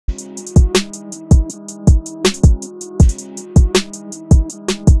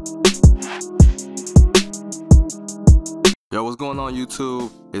Yo, what's going on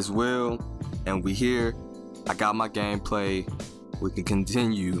YouTube? It's Will, and we here. I got my gameplay. We can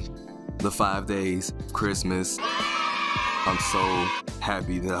continue the 5 days of Christmas. I'm so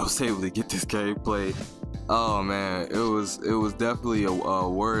happy that I was able to get this gameplay. Oh man, it was definitely a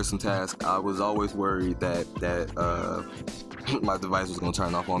worrisome task. I was always worried that my device was gonna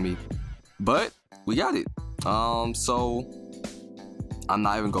turn off on me, but we got it. So I'm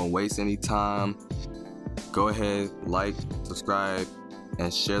not even gonna waste any time. Go ahead, like, subscribe,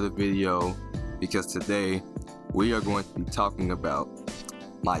 and share the video, because today we are going to be talking about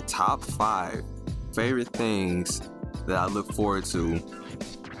my top 5 favorite things that I look forward to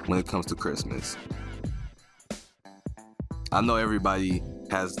when it comes to Christmas. I know everybody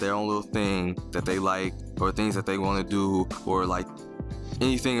has their own little thing that they like, or things that they want to do, or like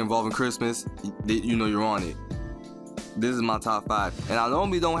anything involving Christmas, you know you're on it. This is my top 5, and I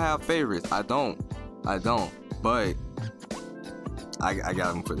normally don't have favorites. I don't, but I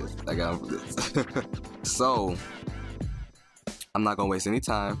got them for this. So I'm not gonna waste any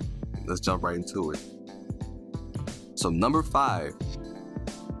time. Let's jump right into it. So number 5,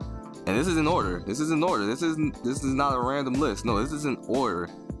 and this is in order. This is not a random list. No, this is in order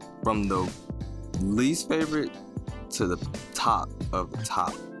from the least favorite to the top of the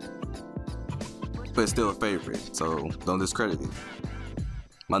top. But it's still a favorite, so don't discredit it.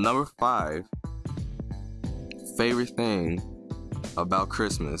 My number 5 favorite thing about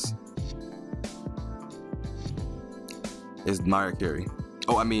Christmas is Mariah Carey.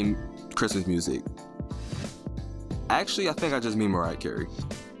 Oh, I mean Christmas music. Actually, I think I just mean Mariah Carey.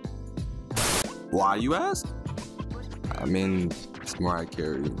 Why, you ask? I mean, it's Mariah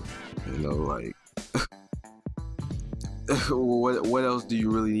Carey. You know, like, what else do you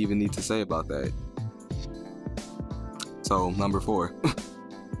really even need to say about that? So, number 4.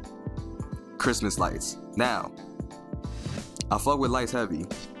 Christmas lights. Now, I fuck with lights heavy.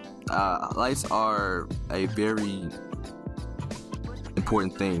 Lights are a very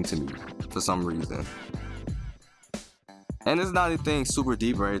important thing to me for some reason. And it's not anything super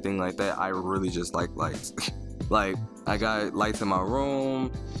deep or anything like that. I really just like lights. Like, I got lights in my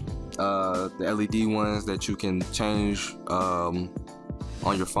room, the LED ones that you can change on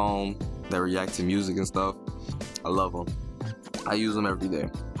your phone that react to music and stuff. I love them. I use them every day.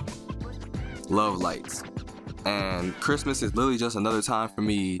 Love lights. And Christmas is literally just another time for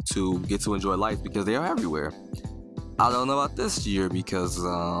me to get to enjoy lights, because they are everywhere. I don't know about this year because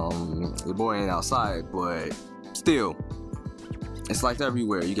the boy ain't outside, but still, it's lights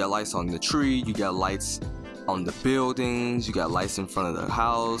everywhere. You got lights on the tree, you got lights on the buildings, you got lights in front of the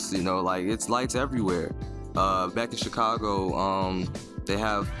house, you know, like, it's lights everywhere. Back in Chicago, they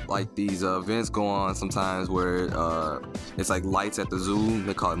have like these events go on sometimes where it's like lights at the zoo.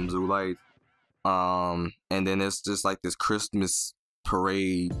 They call them zoo lights. And then it's just like this Christmas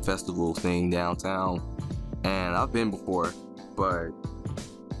parade festival thing downtown, and I've been before, but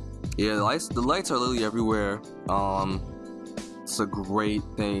yeah, the lights are literally everywhere. It's a great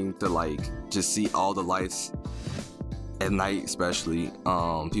thing to like just see all the lights at night, especially.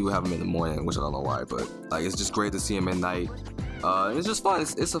 People have them in the morning, which I don't know why, but like, it's just great to see them at night. It's just fun.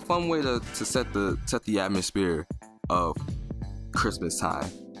 It's a fun way to set the atmosphere of Christmas time.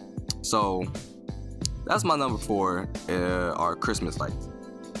 So that's my number 4, are Christmas lights.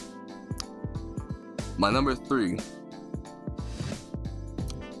 My number 3,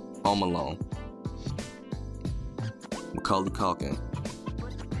 Home Alone. Macaulay Culkin.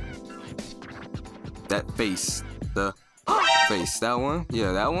 That face, the face, that one,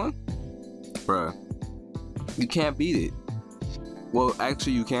 yeah, that one, bruh. You can't beat it. Well,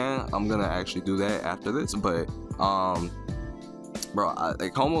 actually, you can. I'm gonna actually do that after this, but bro,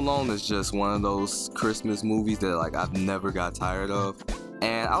 like, Home Alone is just one of those Christmas movies that like I've never got tired of.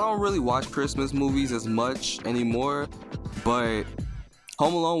 And I don't really watch Christmas movies as much anymore, but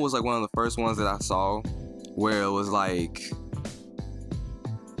Home Alone was like one of the first ones that I saw where it was like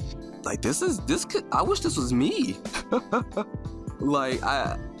this could, I wish this was me. Like,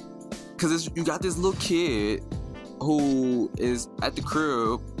 cause you got this little kid who is at the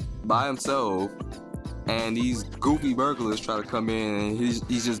crib by himself, and these goofy burglars try to come in, and he's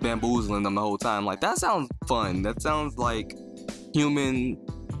just bamboozling them the whole time. Like, that sounds fun. That sounds like human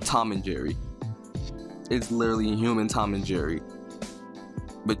Tom and Jerry. It's literally human Tom and Jerry.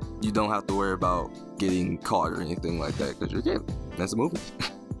 But you don't have to worry about getting caught or anything like that, because you're a kid. That's a movie.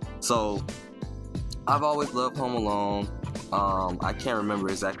 So, I've always loved Home Alone. I can't remember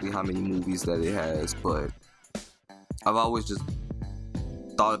exactly how many movies that it has, but I've always just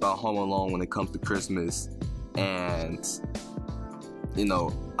thought about Home Alone when it comes to Christmas, and you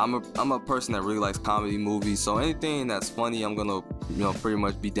know, I'm a person that really likes comedy movies, so anything that's funny, I'm gonna, you know, pretty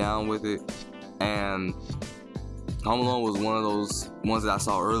much be down with it. And Home Alone was one of those ones that I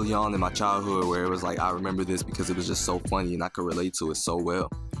saw early on in my childhood where it was like, I remember this because it was just so funny and I could relate to it so well.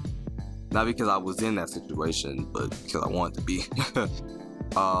 Not because I was in that situation, but because I wanted to be.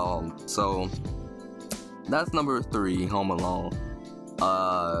 So that's number 3, Home Alone.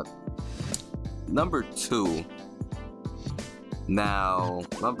 Number 2. Now,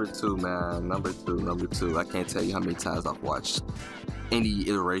 number 2, man. Number two. I can't tell you how many times I've watched any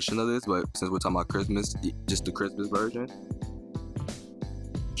iteration of this, but since we're talking about Christmas, just the Christmas version.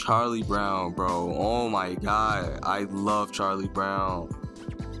 Charlie Brown, bro. Oh my god, I love Charlie Brown,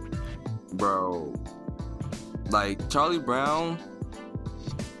 bro. Like, Charlie Brown,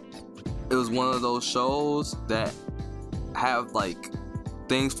 it was one of those shows that have like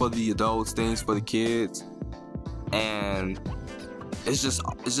things for the adults, things for the kids, and it's just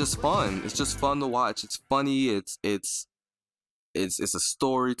fun. It's just fun to watch. It's funny. It's a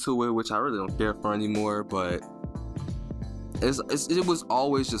story to it, which I really don't care for anymore, but it was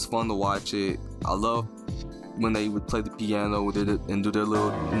always just fun to watch it. I love when they would play the piano and do their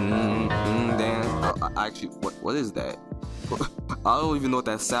little dance. I actually, what is that? I don't even know what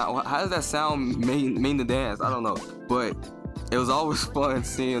that sound. How does that sound mean to dance? I don't know, but it was always fun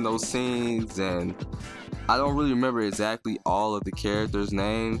seeing those scenes, and I don't really remember exactly all of the characters'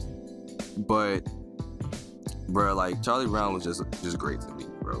 names, but bro, like, Charlie Brown was just great to me,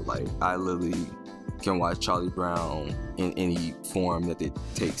 bro. Like, I literally can watch Charlie Brown in any form that it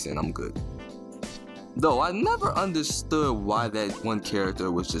takes, and I'm good. Though I never understood why that one character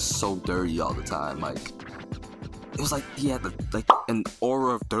was just so dirty all the time. Like, it was like he had an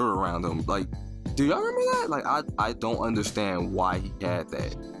aura of dirt around him. Like, do y'all remember that? Like, I don't understand why he had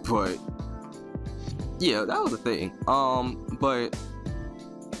that, but yeah, that was a thing. But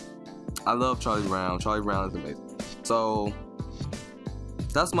I love Charlie Brown. Charlie Brown is amazing. So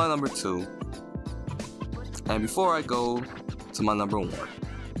that's my number 2. And before I go to my number 1,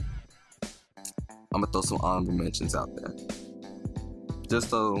 I'm gonna throw some honorable mentions out there, just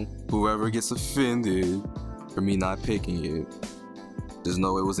so whoever gets offended for me not picking it, just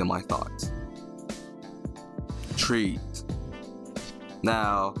know it was in my thoughts. Trees.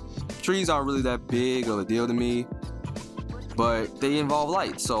 Now, trees aren't really that big of a deal to me, but they involve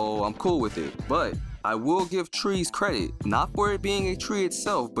light, so I'm cool with it. But I will give trees credit, not for it being a tree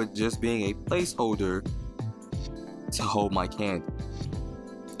itself, but just being a placeholder to hold my candy.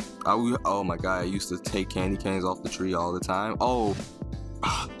 Oh my god, I used to take candy canes off the tree all the time. Oh,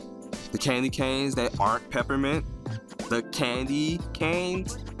 the candy canes that aren't peppermint, the candy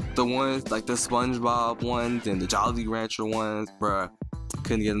canes, the ones like the SpongeBob ones and the Jolly Rancher ones, bruh,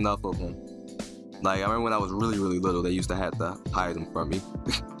 couldn't get enough of them. Like, I remember when I was really little, they used to have to hide them from me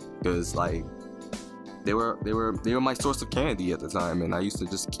because like they were my source of candy at the time, and I used to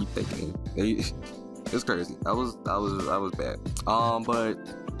just keep taking them. It's crazy. I was bad. But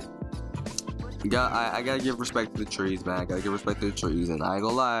I gotta give respect to the trees, man. I gotta give respect to the trees, and I ain't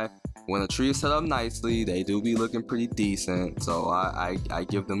gonna lie, when a tree is set up nicely, they do be looking pretty decent. So I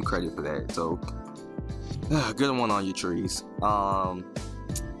give them credit for that. So good one on you, trees.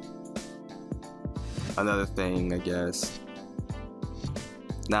 Another thing, I guess.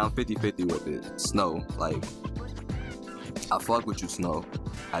 Now I'm 50-50 with it. Snow. Like, I fuck with you, Snow.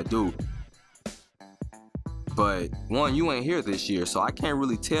 I do. But one, you ain't here this year, so I can't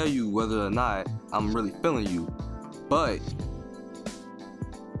really tell you whether or not I'm really feeling you. But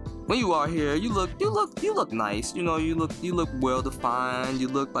when you are here, you look nice. You know, you look well defined. You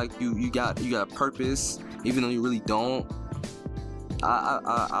look like you got a purpose, even though you really don't.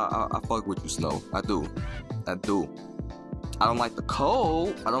 I fuck with you, Snow. I do. I don't like the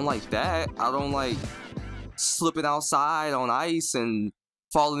cold. I don't like that. I don't like slipping outside on ice and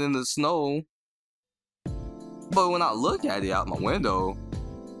falling in the snow. But when I look at it out my window,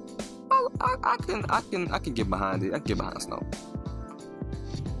 I can get behind it. I can get behind Snow.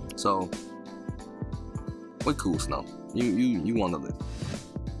 So we cool, Snow. You on the list.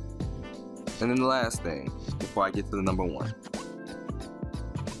 And then the last thing before I get to the number 1.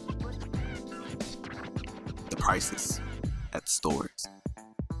 The prices at the stores.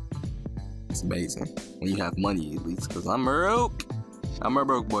 It's amazing when you have money, at least, because I'm broke. I'm a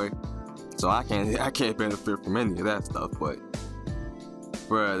broke boy, so I can't benefit from any of that stuff. But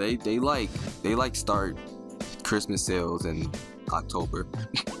bruh, they like start Christmas sales in October.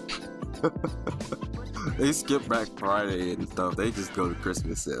 They skip Black Friday and stuff. They just go to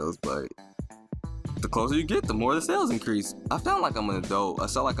Christmas sales. But the closer you get, the more the sales increase. I sound like I'm an adult. I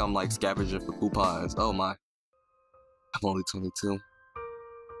sound like I'm like scavenging for coupons. Oh my. I'm only 22.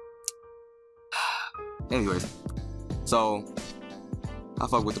 Anyways, so I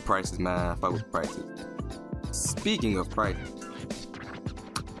fuck with the prices, man. I fuck with the prices. Speaking of prices,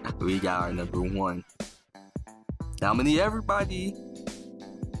 we got our number one. Now I'm gonna need everybody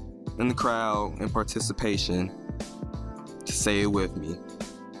in the crowd in participation to say it with me,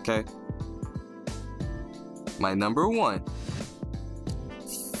 okay? My number one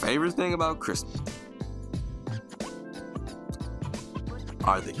favorite thing about Christmas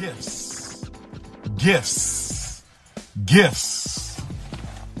are the gifts. Gifts. Gifts.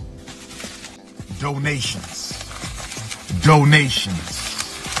 Donations.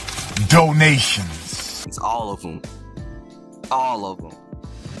 Donations. Donations. It's all of them. All of them.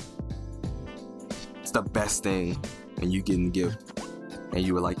 It's the best thing when you get a gift and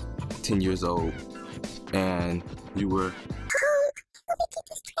you were like 10 years old and you were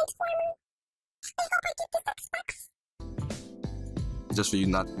just for you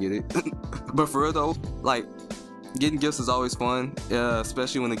not to get it. But for real though, like, getting gifts is always fun,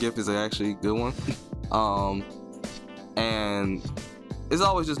 especially when the gift is actually a good one. And it's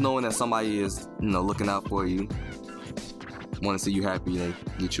always just knowing that somebody is, you know, looking out for you, want to see you happy, and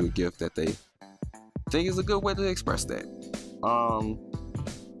they get you a gift that they think is a good way to express that.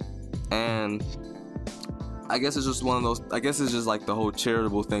 And I guess it's just one of those, I guess it's just like the whole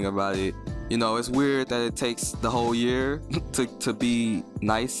charitable thing about it. You know, it's weird that it takes the whole year to be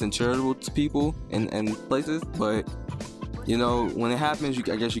nice and charitable to people and places, but you know, when it happens,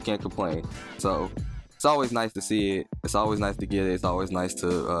 I guess you can't complain. So it's always nice to see it. It's always nice to get it. It's always nice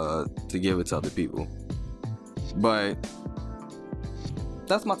to give it to other people. But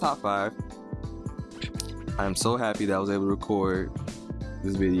that's my top 5. I am so happy that I was able to record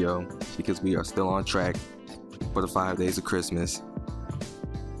this video because we are still on track for the 5 days of Christmas.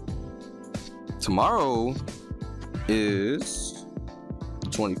 Tomorrow is the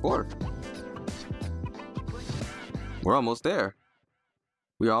 24th. We're almost there.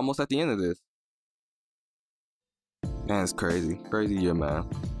 We are almost at the end of this. Man, it's crazy. Crazy year, man.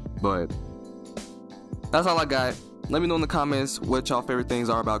 But that's all I got. Let me know in the comments what y'all favorite things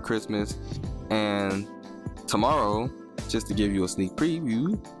are about Christmas. And tomorrow, just to give you a sneak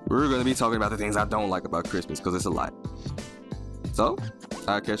preview, we're going to be talking about the things I don't like about Christmas, because it's a lot. So,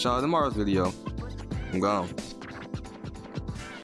 I'll catch y'all in tomorrow's video. I'm gone.